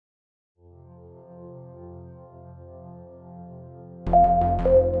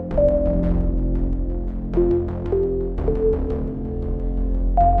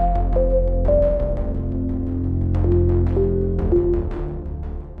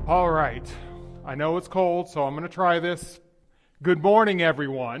All right. I know it's cold, so I'm going to try this. Good morning,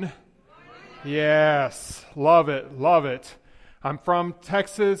 everyone. Yes, love it, love it. I'm from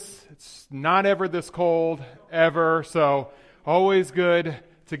Texas. It's not ever this cold, ever, so always good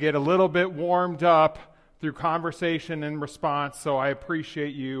to get a little bit warmed up through conversation and response, so I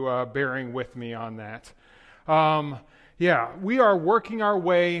appreciate you bearing with me on that. We are working our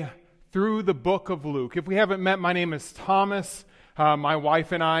way through the book of Luke. If we haven't met, my name is Thomas. My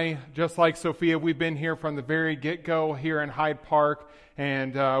wife and I, just like Sophia, we've been here from the very get-go here in Hyde Park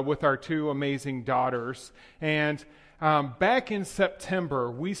and with our two amazing daughters. And back in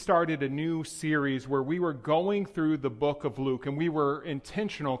September, we started a new series where we were going through the book of Luke, and we were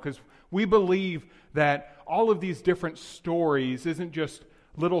intentional because we believe that all of these different stories isn't just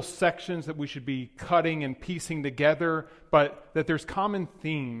little sections that we should be cutting and piecing together, but that there's common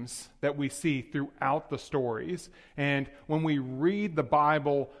themes that we see throughout the stories. And when we read the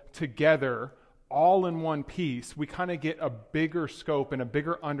Bible together, all in one piece, we kind of get a bigger scope and a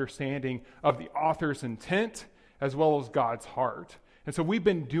bigger understanding of the author's intent as well as God's heart. And so we've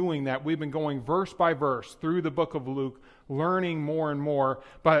been doing that. We've been going verse by verse through the book of Luke, learning more and more.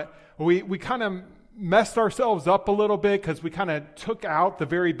 But we kind of messed ourselves up a little bit because we kind of took out the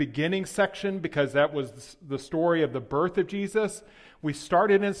very beginning section because that was the story of the birth of Jesus. We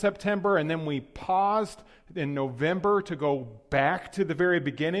started in September and then we paused in November to go back to the very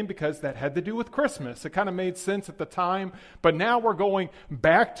beginning because that had to do with Christmas. It kind of made sense at the time, but now we're going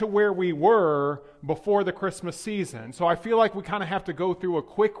back to where we were before the Christmas season. So I feel like we kind of have to go through a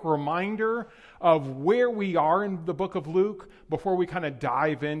quick reminder of where we are in the book of Luke before we kind of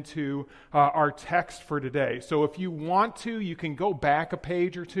dive into our text for today. So if you want to, you can go back a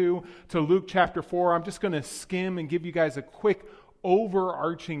page or two to Luke chapter 4. I'm just going to skim and give you guys a quick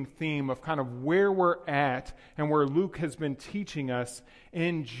overarching theme of kind of where we're at and where Luke has been teaching us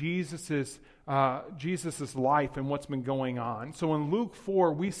in Jesus's life and what's been going on. So in Luke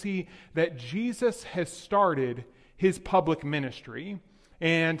 4, we see that Jesus has started his public ministry.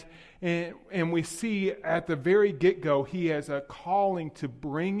 And we see at the very get-go, he has a calling to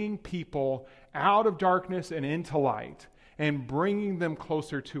bringing people out of darkness and into light and bringing them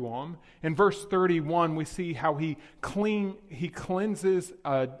closer to him. In verse 31, we see how he cleanses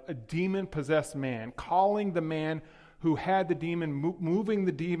a demon-possessed man, calling the man who had the demon, moving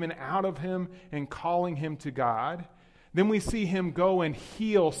the demon out of him and calling him to God. Then we see him go and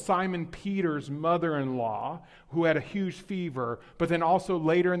heal Simon Peter's mother-in-law who had a huge fever. But then also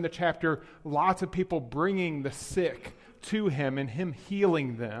later in the chapter, lots of people bringing the sick to him and him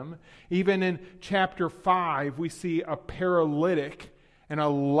healing them. Even in chapter 5, we see a paralytic and a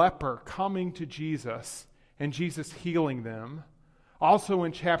leper coming to Jesus and Jesus healing them. Also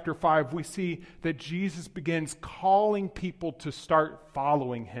in chapter 5, we see that Jesus begins calling people to start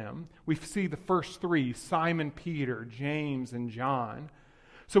following him. We see the first three, Simon Peter, James, and John.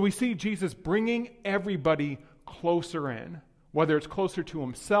 So we see Jesus bringing everybody closer in, whether it's closer to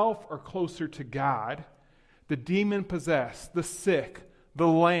himself or closer to God. The demon-possessed, the sick, the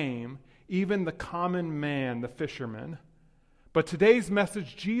lame, even the common man, the fisherman. But today's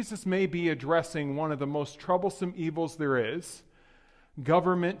message, Jesus may be addressing one of the most troublesome evils there is,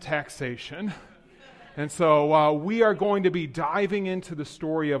 government taxation. And so we are going to be diving into the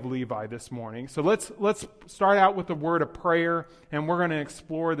story of Levi this morning. So let's start out with a word of prayer, and we're going to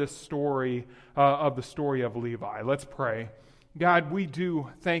explore this story of the story of Levi. Let's pray. God, we do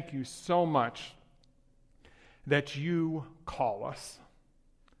thank you so much that you call us.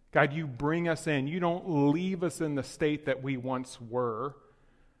 God, you bring us in. You don't leave us in the state that we once were,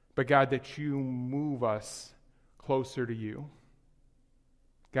 but God, that you move us closer to you.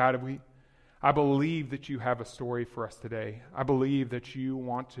 God, I believe that you have a story for us today. I believe that you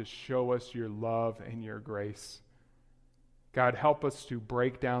want to show us your love and your grace. God, help us to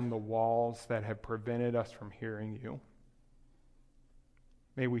break down the walls that have prevented us from hearing you.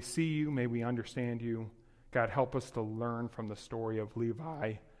 May we see you, may we understand you. God, help us to learn from the story of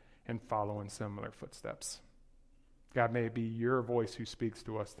Levi and follow in similar footsteps. God, may it be your voice who speaks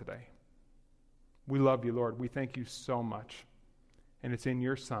to us today. We love you, Lord. We thank you so much. And it's in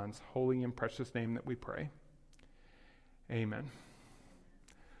your Son's holy and precious name that we pray. Amen.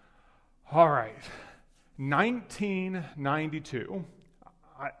 All right. 1992.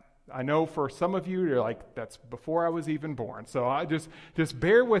 I know for some of you, you're like, that's before I was even born. So I just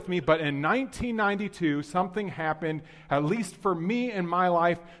bear with me. But in 1992, something happened, at least for me in my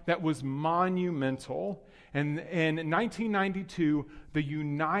life, that was monumental. And in 1992, the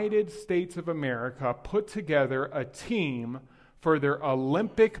United States of America put together a team for their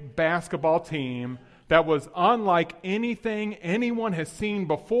Olympic basketball team that was unlike anything anyone has seen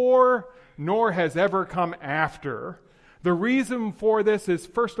before, nor has ever come after. The reason for this is,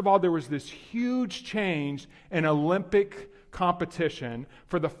 first of all, there was this huge change in Olympic competition.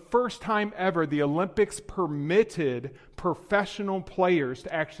 For the first time ever, the Olympics permitted professional players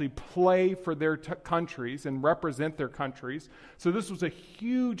to actually play for their countries and represent their countries. So this was a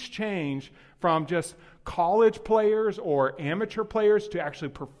huge change from just college players or amateur players to actually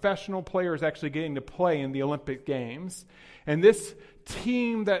professional players actually getting to play in the Olympic Games. And this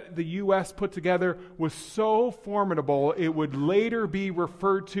team that the U.S. put together was so formidable, it would later be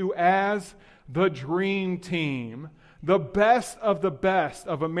referred to as the Dream Team. The best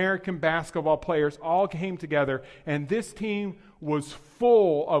of American basketball players all came together, and this team was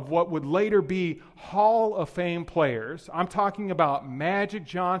full of what would later be Hall of Fame players. I'm talking about Magic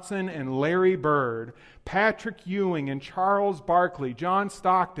Johnson and Larry Bird, Patrick Ewing and Charles Barkley, John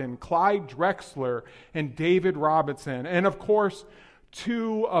Stockton, Clyde Drexler, and David Robinson. And of course,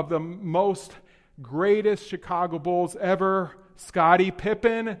 two of the most greatest Chicago Bulls ever, Scottie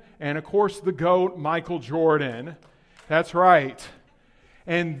Pippen, and of course the GOAT, Michael Jordan. That's right.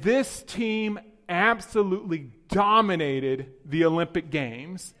 And this team absolutely dominated the Olympic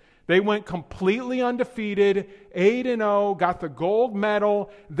Games. They went completely undefeated, 8-0, got the gold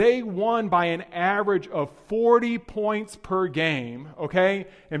medal. They won by an average of 40 points per game, okay?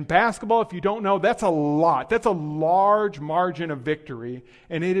 In basketball, if you don't know, that's a lot. That's a large margin of victory,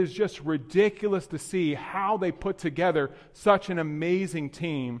 and it is just ridiculous to see how they put together such an amazing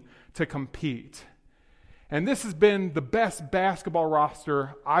team to compete. And this has been the best basketball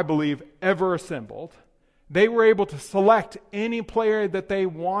roster, I believe, ever assembled. They were able to select any player that they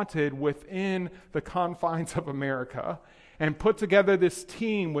wanted within the confines of America and put together this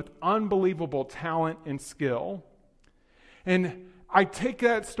team with unbelievable talent and skill. And I take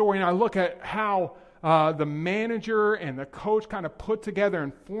that story and I look at how the manager and the coach kind of put together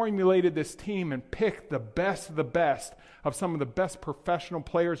and formulated this team and picked the best of some of the best professional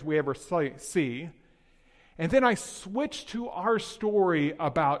players we ever see. And then I switch to our story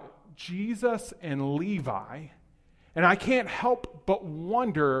about Jesus and Levi, and I can't help but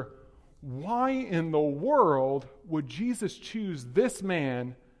wonder, why in the world would Jesus choose this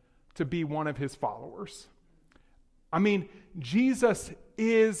man to be one of his followers? I mean, Jesus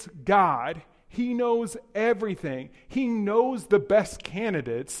is God. He knows everything. He knows the best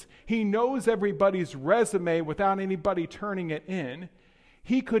candidates. He knows everybody's resume without anybody turning it in.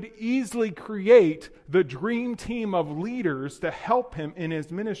 He could easily create the dream team of leaders to help him in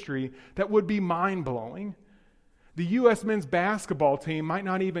his ministry that would be mind-blowing. The U.S. men's basketball team might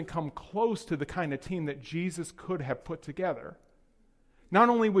not even come close to the kind of team that Jesus could have put together. Not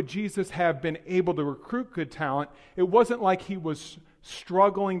only would Jesus have been able to recruit good talent, it wasn't like he was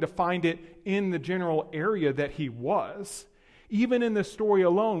struggling to find it in the general area that he was. Even in the story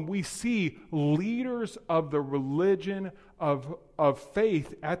alone, we see leaders of the religion of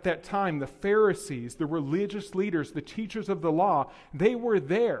faith at that time, the Pharisees, the religious leaders, the teachers of the law. They were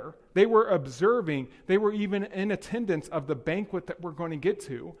there. They were observing. They were even in attendance of the banquet that we're going to get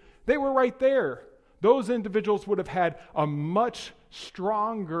to. They were right there. Those individuals would have had a much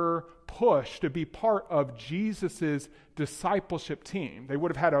stronger push to be part of Jesus's discipleship team. They would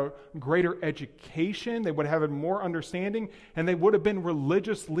have had a greater education, they would have had more understanding, and they would have been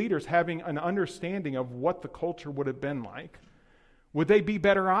religious leaders having an understanding of what the culture would have been like. Would they be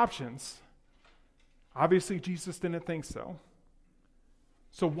better options? Obviously, Jesus didn't think so.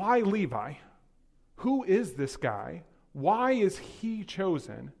 So why Levi? Who is this guy? Why is he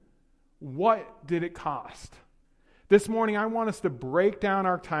chosen? What did it cost? This morning, I want us to break down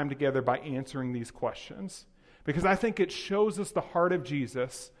our time together by answering these questions, because I think it shows us the heart of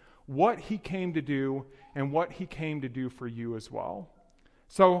Jesus, what he came to do, and what he came to do for you as well.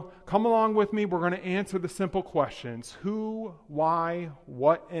 So come along with me. We're going to answer the simple questions: who, why,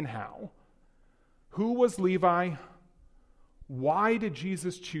 what, and how. Who was Levi? Why did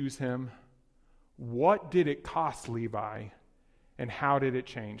Jesus choose him? What did it cost Levi? And how did it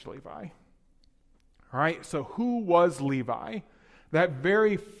change Levi? All right, so who was Levi? That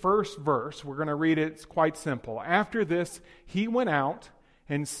very first verse, we're going to read it. It's quite simple. After this, he went out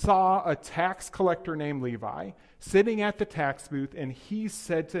and saw a tax collector named Levi sitting at the tax booth, and he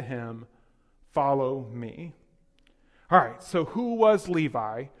said to him, "Follow me." All right, so who was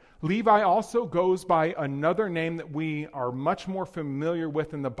Levi? Levi also goes by another name that we are much more familiar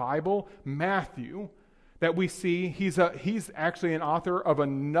with in the Bible, Matthew. That we see, he's actually an author of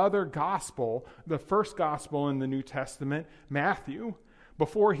another gospel, the first gospel in the New Testament, Matthew.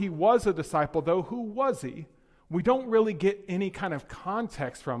 Before he was a disciple, though, who was he? we don't really get any kind of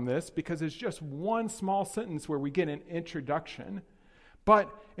context from this because it's just one small sentence where we get an introduction.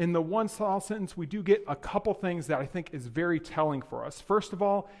 But in the one small sentence, we do get a couple things that I think is very telling for us. First of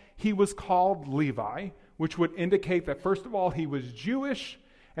all, he was called Levi, which would indicate that, first of all, he was Jewish,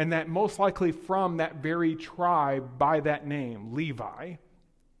 and that most likely from that very tribe by that name, Levi.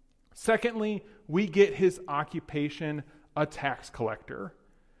 Secondly, we get his occupation, a tax collector.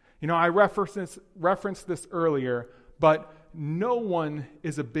 I referenced this earlier, but no one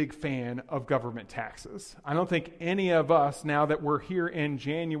is a big fan of government taxes. I don't think any of us, now that we're here in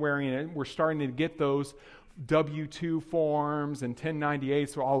January and we're starting to get those W-2 forms and 1098,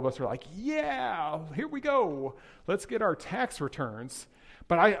 so all of us are like, yeah, here we go. Let's get our tax returns.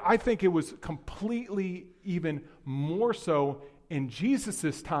 But I think it was completely even more so in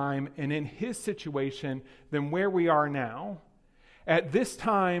Jesus' time and in his situation than where we are now. At this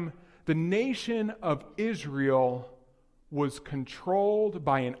time, the nation of Israel was controlled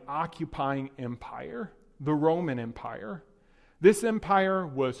by an occupying empire, the Roman Empire. This empire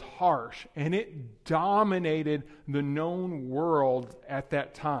was harsh, and it dominated the known world at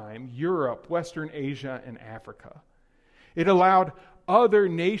that time, Europe, Western Asia, and Africa. It allowed other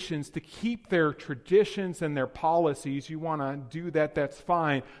nations to keep their traditions and their policies. You want to do that, that's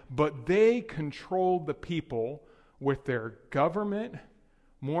fine. But they controlled the people with their government,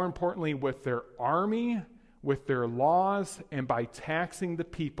 more importantly with their army, with their laws, and by taxing the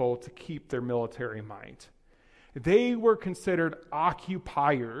people to keep their military might. They were considered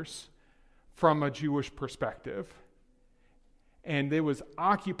occupiers from a Jewish perspective. And there was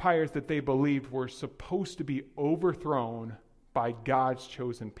occupiers that they believed were supposed to be overthrown by God's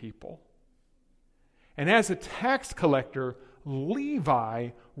chosen people. And as a tax collector, Levi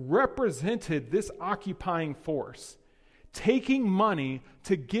represented this occupying force, taking money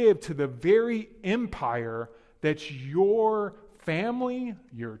to give to the very empire that your family,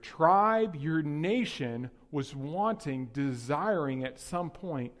 your tribe, your nation was wanting, desiring at some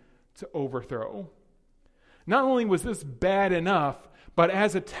point to overthrow. Not only was this bad enough, but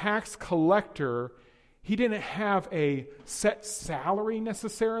as a tax collector, he didn't have a set salary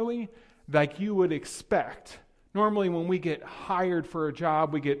necessarily like you would expect. Normally when we get hired for a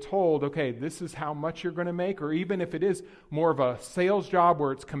job, we get told, okay, this is how much you're going to make, or even if it is more of a sales job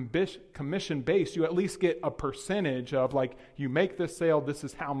where it's commission-based, you at least get a percentage of, like, you make this sale, this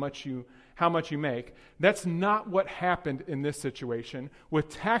is how much you make. That's not what happened in this situation. With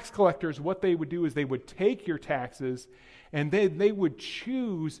tax collectors, what they would do is they would take your taxes and they would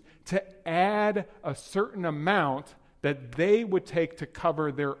choose to add a certain amount that they would take to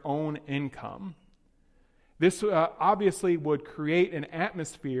cover their own income. This obviously would create an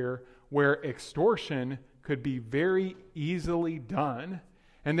atmosphere where extortion could be very easily done.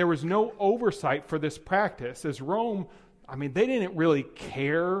 And there was no oversight for this practice. As Rome, they didn't really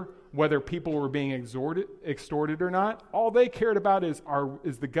care whether people were being extorted or not. All they cared about is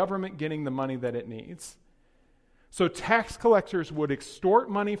the government getting the money that it needs. So tax collectors would extort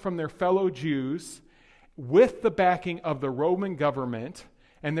money from their fellow Jews with the backing of the Roman government,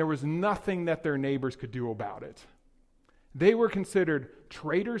 and there was nothing that their neighbors could do about it. They were considered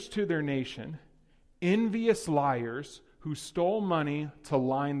traitors to their nation, envious liars who stole money to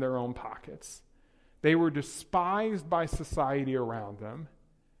line their own pockets. They were despised by society around them.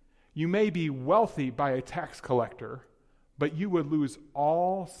 You may be wealthy by a tax collector, but you would lose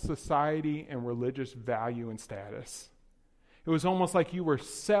all society and religious value and status. It was almost like you were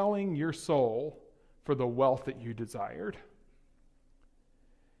selling your soul for the wealth that you desired.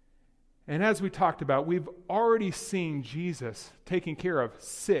 And as we talked about, we've already seen Jesus taking care of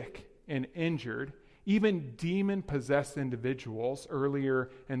sick and injured, even demon-possessed individuals earlier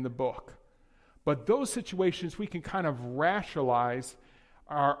in the book. But those situations we can kind of rationalize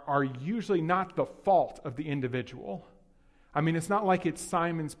are usually not the fault of the individual. It's not like it's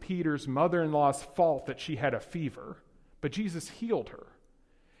Simon Peter's mother-in-law's fault that she had a fever, but Jesus healed her.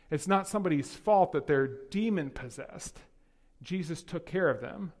 It's not somebody's fault that they're demon-possessed. Jesus took care of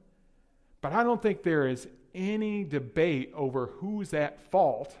them. But I don't think there is any debate over who's at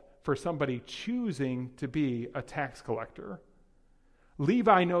fault for somebody choosing to be a tax collector.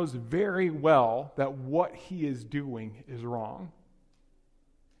 Levi knows very well that what he is doing is wrong.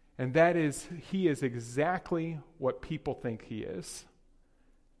 And that is, he is exactly what people think he is.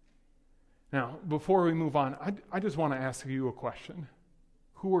 Now, before we move on, I just want to ask you a question.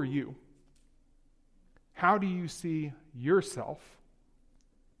 Who are you? How do you see yourself?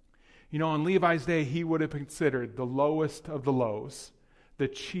 In Levi's day, he would have been considered the lowest of the lows, the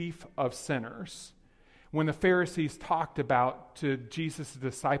chief of sinners. When the Pharisees talked about to Jesus'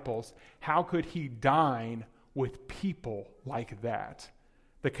 disciples, how could he dine with people like that.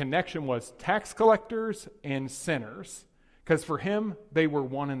 The connection was tax collectors and sinners, because for him, they were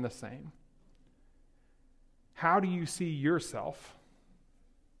one and the same. How do you see yourself?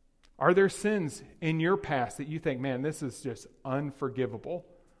 Are there sins in your past that you think, man, this is just unforgivable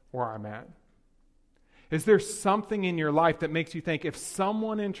where I'm at? Is there something in your life that makes you think, if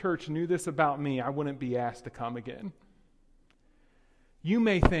someone in church knew this about me, I wouldn't be asked to come again? You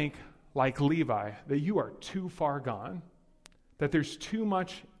may think, like Levi, that you are too far gone, that there's too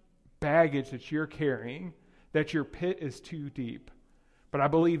much baggage that you're carrying, that your pit is too deep. But I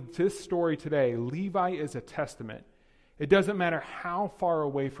believe this story today, Levi is a testament. It doesn't matter how far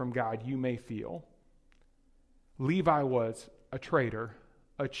away from God you may feel. Levi was a traitor,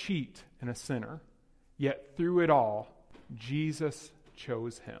 a cheat, and a sinner. Yet through it all, Jesus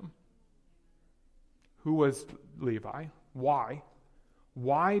chose him. Who was Levi? Why?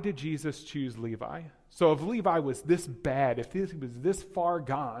 Why did Jesus choose Levi? So if Levi was this bad, if he was this far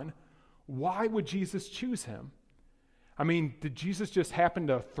gone, why would Jesus choose him? I mean, did Jesus just happen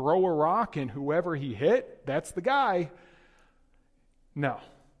to throw a rock and whoever he hit, that's the guy? No.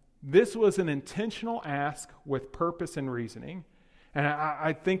 This was an intentional ask with purpose and reasoning. And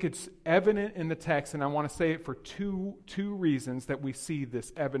I think it's evident in the text, and I want to say it for two reasons that we see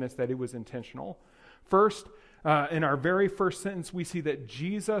this evidence that it was intentional. First, in our very first sentence, we see that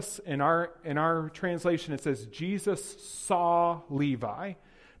Jesus, in our translation, it says, Jesus saw Levi.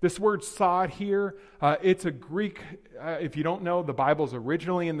 This word saw here, it's a Greek, if you don't know, the Bible's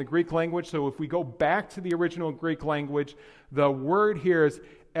originally in the Greek language, so if we go back to the original Greek language, the word here is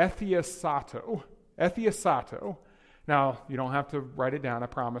ethiosato. Ethiosato. Now, you don't have to write it down, I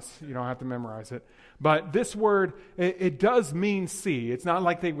promise. You don't have to memorize it. But this word, it does mean see. It's not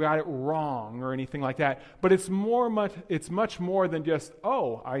like they got it wrong or anything like that. But it's much more than just,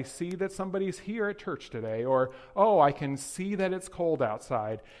 oh, I see that somebody's here at church today. Or, oh, I can see that it's cold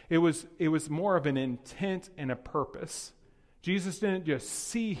outside. It was more of an intent and a purpose. Jesus didn't just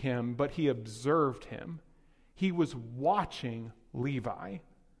see him, but he observed him. He was watching Levi.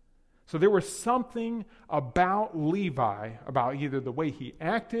 So there was something about Levi, about either the way he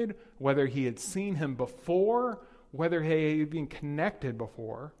acted, whether he had seen him before, whether he had been connected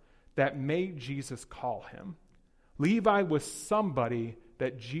before, that made Jesus call him. Levi was somebody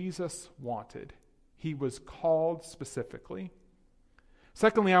that Jesus wanted. He was called specifically.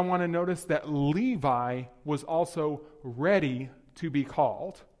 Secondly, I want to notice that Levi was also ready to be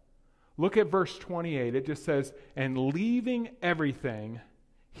called. Look at verse 28. It just says, and leaving everything,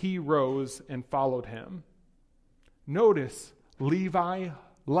 he rose and followed him. Notice, Levi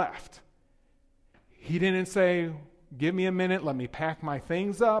left. He didn't say, give me a minute, let me pack my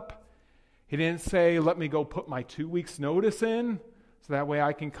things up. He didn't say, let me go put my 2 weeks notice in so that way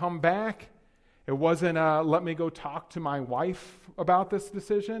I can come back. It wasn't, let me go talk to my wife about this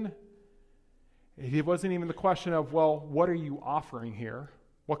decision. It wasn't even the question of, well, what are you offering here?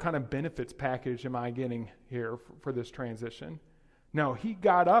 What kind of benefits package am I getting here for this transition? No, he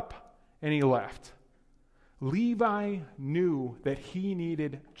got up and he left. Levi knew that he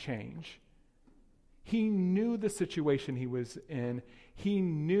needed change. He knew the situation he was in. He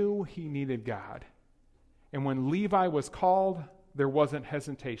knew he needed God. And when Levi was called, there wasn't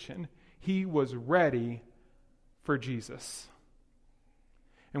hesitation. He was ready for Jesus.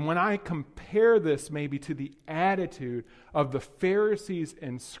 And when I compare this maybe to the attitude of the Pharisees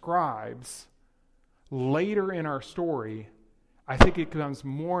and scribes later in our story, I think it becomes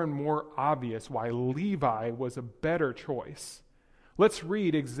more and more obvious why Levi was a better choice. Let's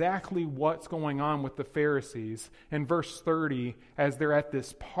read exactly what's going on with the Pharisees in verse 30 as they're at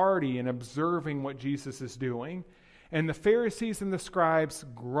this party and observing what Jesus is doing. And the Pharisees and the scribes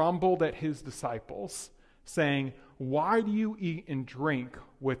grumbled at his disciples, saying, why do you eat and drink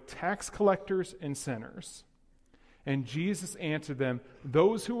with tax collectors and sinners? And Jesus answered them,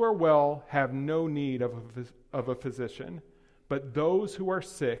 those who are well have no need of a physician, but those who are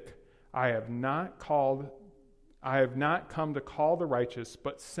sick, I have not come to call the righteous,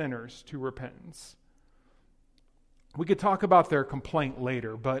 but sinners to repentance. We could talk about their complaint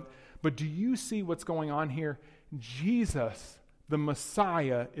later, but do you see what's going on here? Jesus, the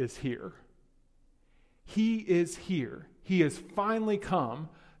Messiah, is here. He is here. He has finally come.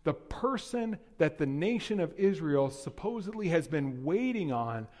 The person that the nation of Israel supposedly has been waiting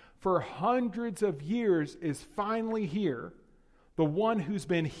on for hundreds of years is finally here. The one who's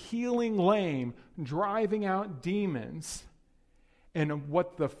been healing lame, driving out demons. And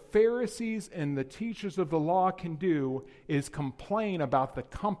what the Pharisees and the teachers of the law can do is complain about the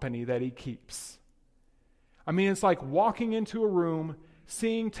company that he keeps. I mean, it's like walking into a room,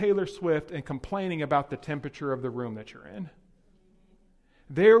 seeing Taylor Swift and complaining about the temperature of the room that you're in.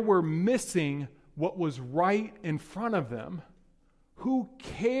 They were missing what was right in front of them. Who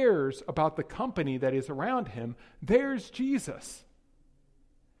cares about the company that is around him? There's Jesus.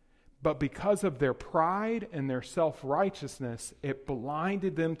 But because of their pride and their self-righteousness, it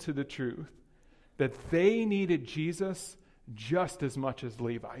blinded them to the truth that they needed Jesus just as much as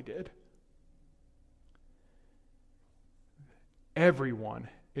Levi did. Everyone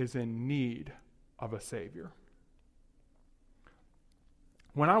is in need of a Savior.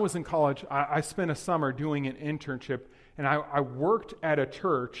 When I was in college, I spent a summer doing an internship, and I worked at a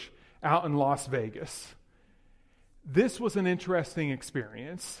church out in Las Vegas. This was an interesting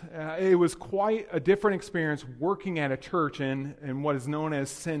experience. It was quite a different experience working at a church in what is known as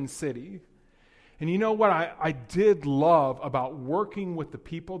Sin City. And you know what I did love about working with the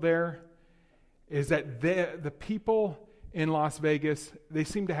people there is that the people in Las Vegas, they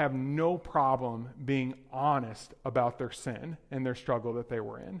seemed to have no problem being honest about their sin and their struggle that they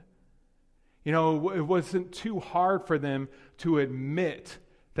were in. You know, it wasn't too hard for them to admit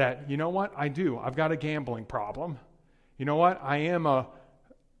that, you know what, I've got a gambling problem. You know what, I am an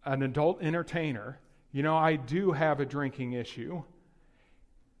adult entertainer. You know, I do have a drinking issue.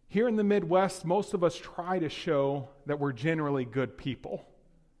 Here in the Midwest, most of us try to show that we're generally good people.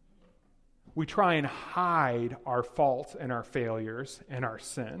 We try and hide our faults and our failures and our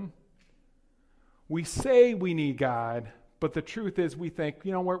sin. We say we need God, but the truth is we think,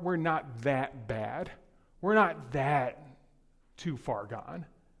 you know, we're not that bad. We're not that too far gone.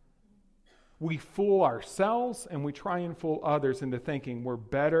 We fool ourselves and we try and fool others into thinking we're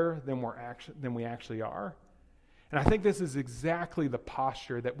better than we actually are. And I think this is exactly the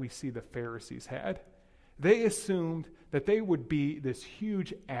posture that we see the Pharisees had. They assumed that they would be this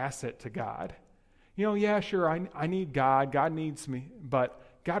huge asset to God. You know, yeah, sure, I need God. God needs me, but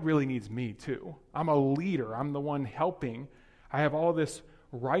God really needs me too. I'm a leader. I'm the one helping. I have all this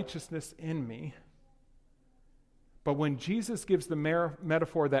righteousness in me. But when Jesus gives the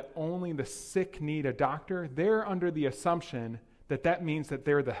metaphor that only the sick need a doctor, they're under the assumption that that means that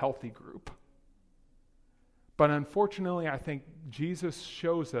they're the healthy group. But unfortunately, I think Jesus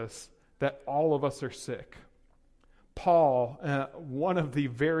shows us that all of us are sick. Paul, one of the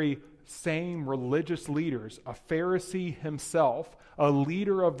very same religious leaders, a Pharisee himself, a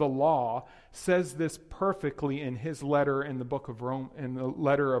leader of the law, says this perfectly in his letter in the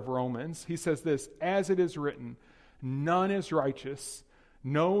letter of Romans. He says this, "As it is written, none is righteous,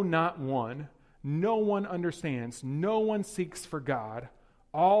 no, not one. No one understands, no one seeks for God.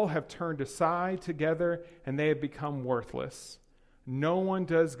 All have turned aside together, and they have become worthless. No one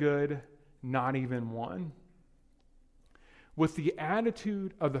does good, not even one." With the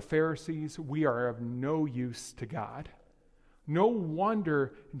attitude of the Pharisees, we are of no use to God. No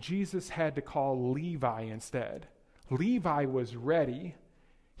wonder Jesus had to call Levi instead. Levi was ready.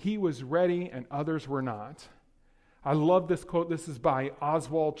 He was ready, and others were not. I love this quote. This is by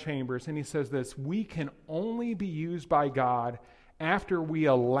Oswald Chambers, and he says this, "We can only be used by God after we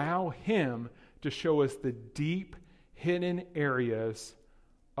allow Him to show us the deep, hidden areas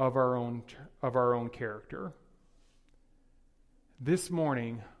of our own character." This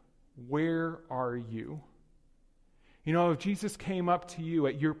morning, where are you? You know, if Jesus came up to you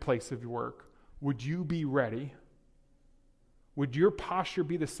at your place of work, would you be ready? Would your posture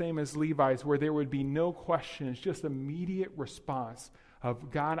be the same as Levi's, where there would be no questions, just immediate response of,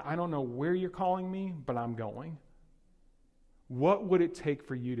 "God, I don't know where you're calling me, but I'm going"? What would it take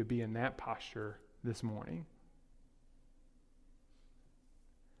for you to be in that posture this morning?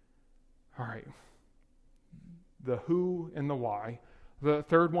 All right. The who and the why. The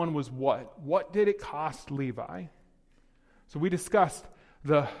third one was what. What did it cost Levi? So we discussed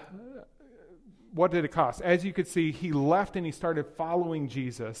what did it cost? As you could see, he left and he started following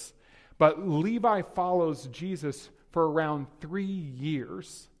Jesus. But Levi follows Jesus for around 3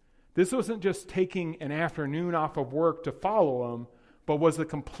 years. This wasn't just taking an afternoon off of work to follow him, but was a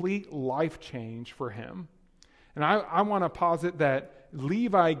complete life change for him. And I want to posit that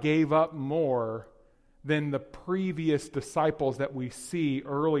Levi gave up more than the previous disciples that we see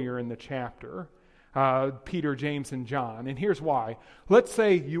earlier in the chapter, Peter, James, and John. And here's why. Let's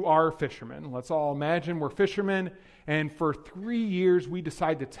say you are fishermen. Let's all imagine we're fishermen, and for 3 years we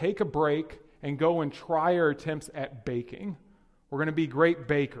decide to take a break and go and try our attempts at baking. We're going to be great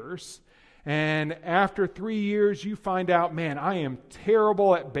bakers. And after 3 years, you find out, man, I am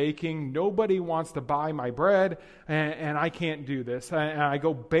terrible at baking. Nobody wants to buy my bread, and I can't do this. And I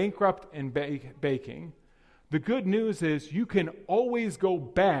go bankrupt in baking. The good news is you can always go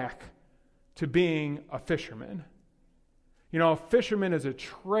back to being a fisherman. You know, a fisherman is a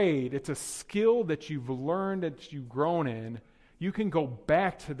trade. It's a skill that you've learned, that you've grown in. You can go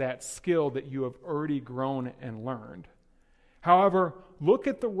back to that skill that you have already grown and learned. However, look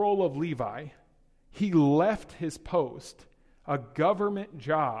at the role of Levi. He left his post, a government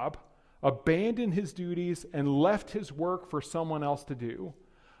job, abandoned his duties, and left his work for someone else to do.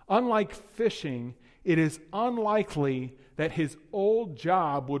 Unlike fishing, it is unlikely that his old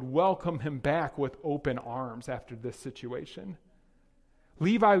job would welcome him back with open arms after this situation.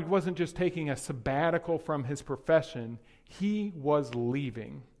 Levi wasn't just taking a sabbatical from his profession, he was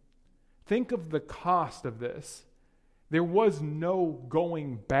leaving. Think of the cost of this. There was no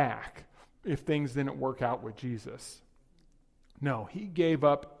going back if things didn't work out with Jesus. No, he gave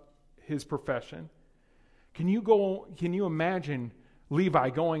up his profession. Can you imagine Levi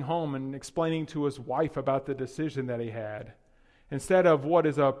going home and explaining to his wife about the decision that he had? Instead of what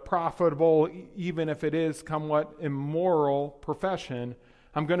is a profitable, even if it is somewhat immoral profession,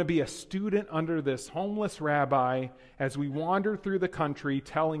 I'm going to be a student under this homeless rabbi as we wander through the country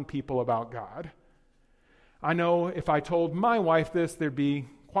telling people about God. I know if I told my wife this, there'd be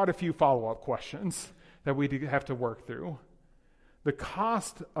quite a few follow-up questions that we'd have to work through. The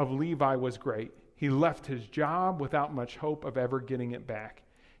cost of Levi was great. He left his job without much hope of ever getting it back.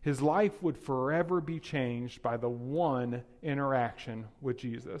 His life would forever be changed by the one interaction with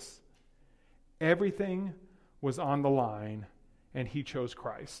Jesus. Everything was on the line, and he chose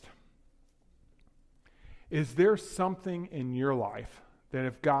Christ. Is there something in your life that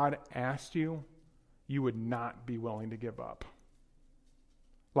if God asked you, you would not be willing to give up?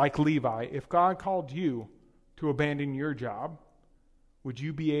 Like Levi, if God called you to abandon your job, would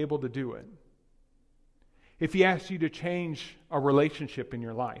you be able to do it? If he asked you to change a relationship in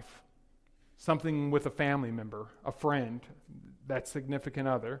your life, something with a family member, a friend, that significant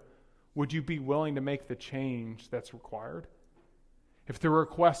other, would you be willing to make the change that's required? If the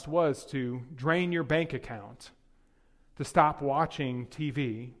request was to drain your bank account, to stop watching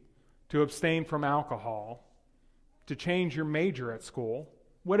TV, to abstain from alcohol, to change your major at school,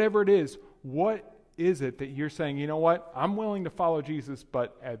 whatever it is, what is it that you're saying, you know what, I'm willing to follow Jesus,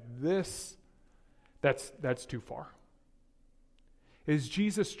 but at this, that's too far? Is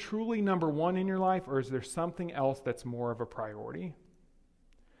Jesus truly number one in your life, or is there something else that's more of a priority?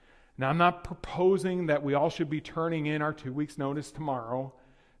 Now, I'm not proposing that we all should be turning in our 2 weeks' notice tomorrow.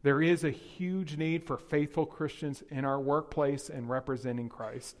 There is a huge need for faithful Christians in our workplace and representing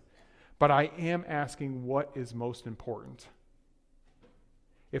Christ. But I am asking, what is most important?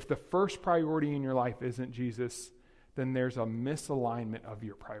 If the first priority in your life isn't Jesus, then there's a misalignment of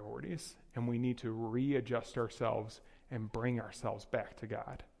your priorities, and we need to readjust ourselves and bring ourselves back to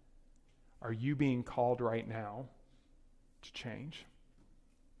God. Are you being called right now to change?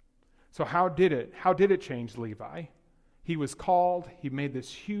 So how did it change Levi? He was called, he made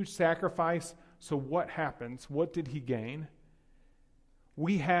this huge sacrifice. So what happens? What did he gain?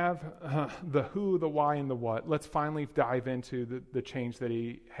 We have the who, the why, and the what. Let's finally dive into the change that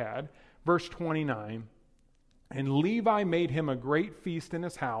he had. Verse 29, and Levi made him a great feast in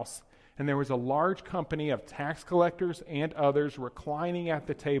his house, and there was a large company of tax collectors and others reclining at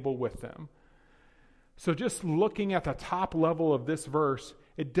the table with them. So just looking at the top level of this verse,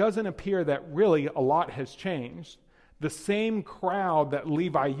 it doesn't appear that really a lot has changed. The same crowd that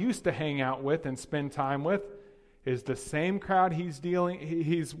Levi used to hang out with and spend time with is the same crowd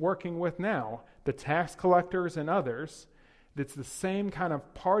he's working with now, the tax collectors and others. It's the same kind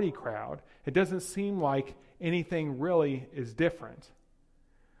of party crowd. It doesn't seem like anything really is different.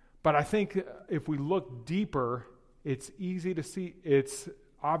 But I think if we look deeper, it's easy to see, it's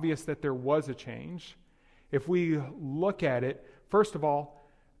obvious that there was a change. If we look at it, first of all,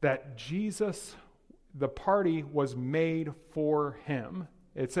 that Jesus, the party was made for him.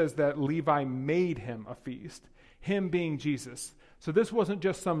 It says that Levi made him a feast, him being Jesus. So this wasn't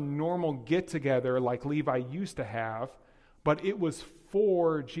just some normal get-together like Levi used to have, but it was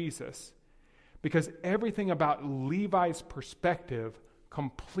for Jesus. Because everything about Levi's perspective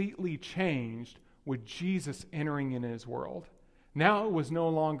completely changed with Jesus entering in his world. Now it was no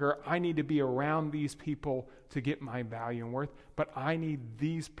longer, I need to be around these people to get my value and worth, but I need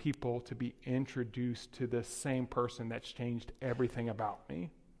these people to be introduced to the same person that's changed everything about me.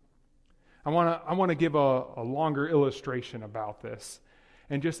 I want to give a longer illustration about this.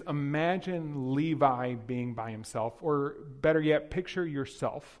 And just imagine Levi being by himself, or better yet, picture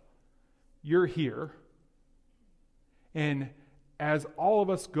yourself. You're here. And as all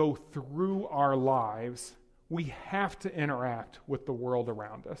of us go through our lives, we have to interact with the world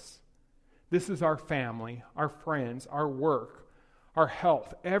around us. This is our family, our friends, our work, our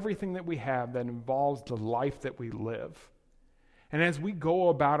health, everything that we have that involves the life that we live. And as we go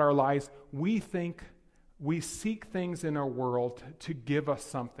about our lives, we seek things in our world to give us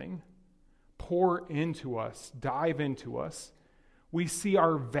something, pour into us, dive into us. We see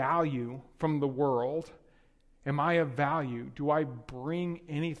our value from the world. Am I of value? Do I bring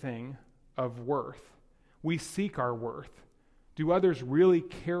anything of worth? We seek our worth. Do others really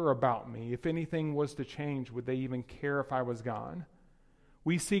care about me? If anything was to change, would they even care if I was gone?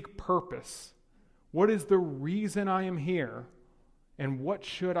 We seek purpose. What is the reason I am here? And what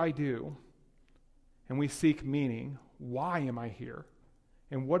should I do? And we seek meaning. Why am I here?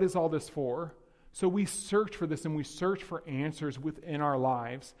 And what is all this for? So we search for this and we search for answers within our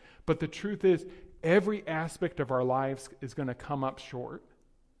lives. But the truth is, every aspect of our lives is going to come up short.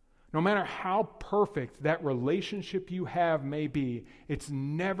 No matter how perfect that relationship you have may be, it's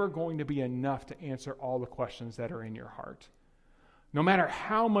never going to be enough to answer all the questions that are in your heart. No matter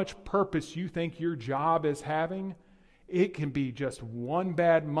how much purpose you think your job is having, it can be just one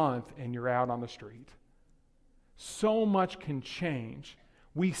bad month and you're out on the street. So much can change.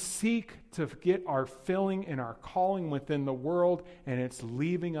 We seek to get our filling and our calling within the world, and it's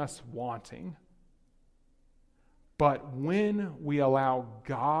leaving us wanting. But when we allow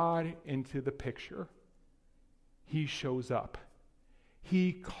God into the picture, He shows up.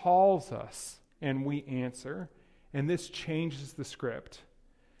 He calls us, and we answer. And this changes the script.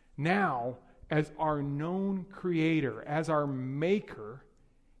 Now, as our known creator, as our maker,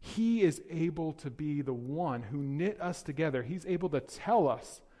 He is able to be the one who knit us together. He's able to tell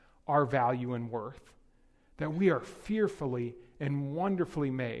us our value and worth, that we are fearfully and wonderfully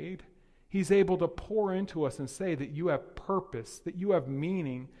made. He's able to pour into us and say that you have purpose, that you have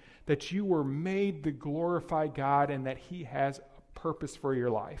meaning, that you were made to glorify God, and that He has a purpose for your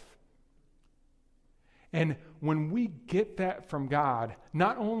life. And when we get that from God,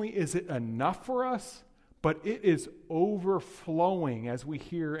 not only is it enough for us, but it is overflowing, as we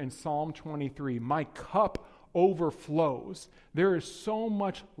hear in Psalm 23. My cup overflows. There is so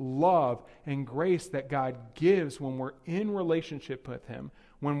much love and grace that God gives when we're in relationship with Him,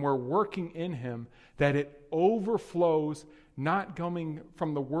 when we're working in Him, that it overflows, not coming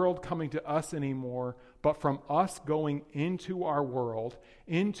from the world coming to us anymore, but from us going into our world,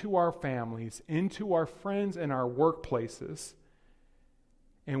 into our families, into our friends and our workplaces.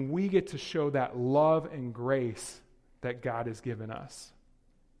 And we get to show that love and grace that God has given us.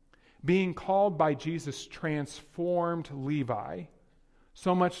 Being called by Jesus transformed Levi,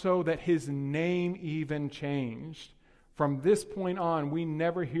 so much so that his name even changed. From this point on, we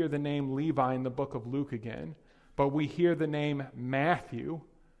never hear the name Levi in the book of Luke again, but we hear the name Matthew,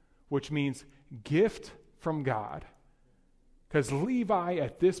 which means gift from God. Because Levi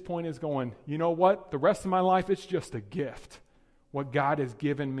at this point is going, you know what? The rest of my life, it's just a gift. What God has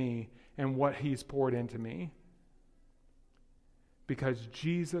given me and what He's poured into me. Because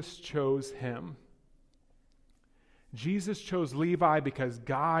Jesus chose him. Jesus chose Levi because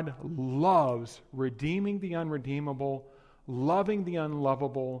God loves redeeming the unredeemable, loving the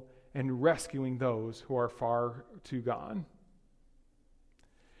unlovable, and rescuing those who are far too gone.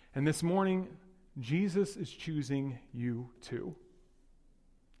 And this morning, Jesus is choosing you too.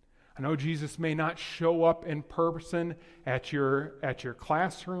 I know Jesus may not show up in person at your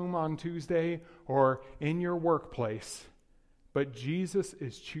classroom on Tuesday or in your workplace, but Jesus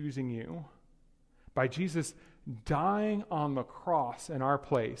is choosing you. By Jesus dying on the cross in our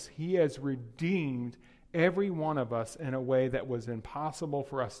place, He has redeemed every one of us in a way that was impossible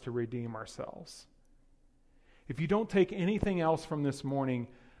for us to redeem ourselves. If you don't take anything else from this morning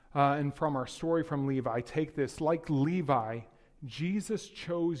and from our story from Levi, take this. Like Levi, Jesus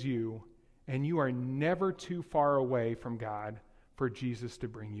chose you, and you are never too far away from God for Jesus to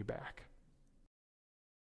bring you back.